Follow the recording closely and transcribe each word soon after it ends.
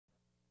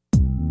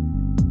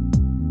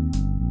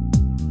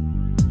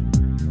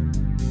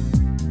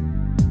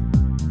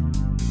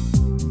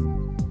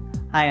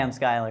Hi, I'm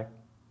Skylar.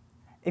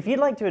 If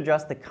you'd like to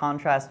adjust the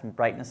contrast and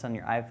brightness on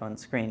your iPhone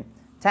screen,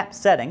 tap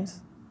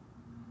Settings,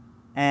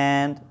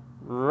 and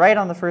right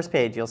on the first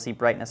page you'll see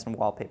Brightness and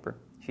Wallpaper.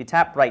 If you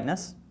tap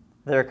Brightness,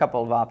 there are a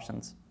couple of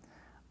options.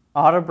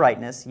 Auto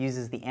Brightness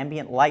uses the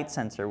ambient light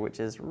sensor, which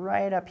is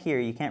right up here,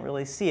 you can't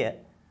really see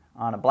it,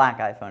 on a black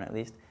iPhone at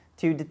least,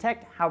 to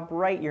detect how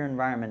bright your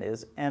environment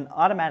is and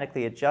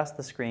automatically adjust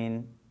the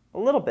screen a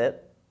little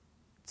bit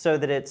so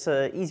that it's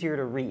easier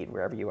to read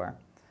wherever you are.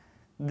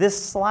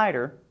 This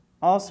slider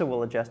also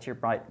will adjust your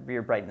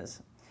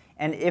brightness,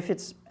 and if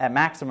it's at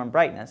maximum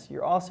brightness,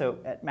 you're also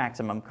at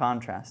maximum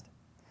contrast.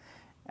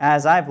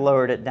 As I've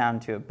lowered it down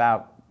to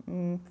about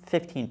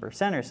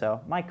 15% or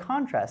so, my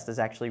contrast is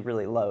actually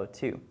really low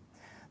too.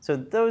 So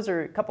those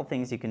are a couple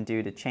things you can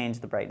do to change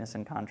the brightness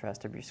and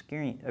contrast of your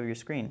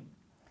screen.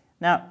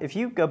 Now, if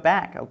you go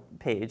back a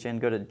page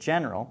and go to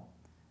General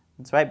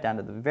and swipe down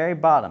to the very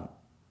bottom,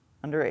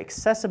 under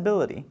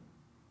Accessibility,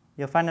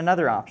 you'll find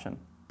another option,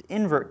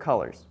 invert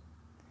colors.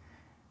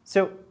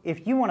 So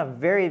if you want a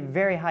very,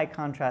 very high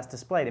contrast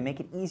display to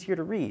make it easier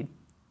to read,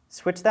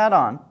 switch that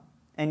on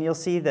and you'll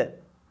see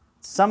that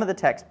some of the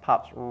text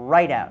pops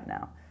right out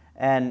now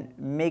and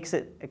makes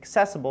it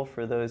accessible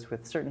for those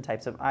with certain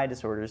types of eye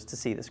disorders to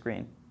see the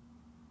screen.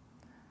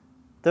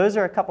 Those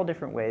are a couple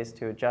different ways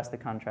to adjust the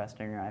contrast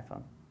on your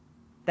iPhone.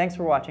 Thanks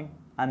for watching.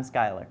 I'm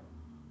Skylar.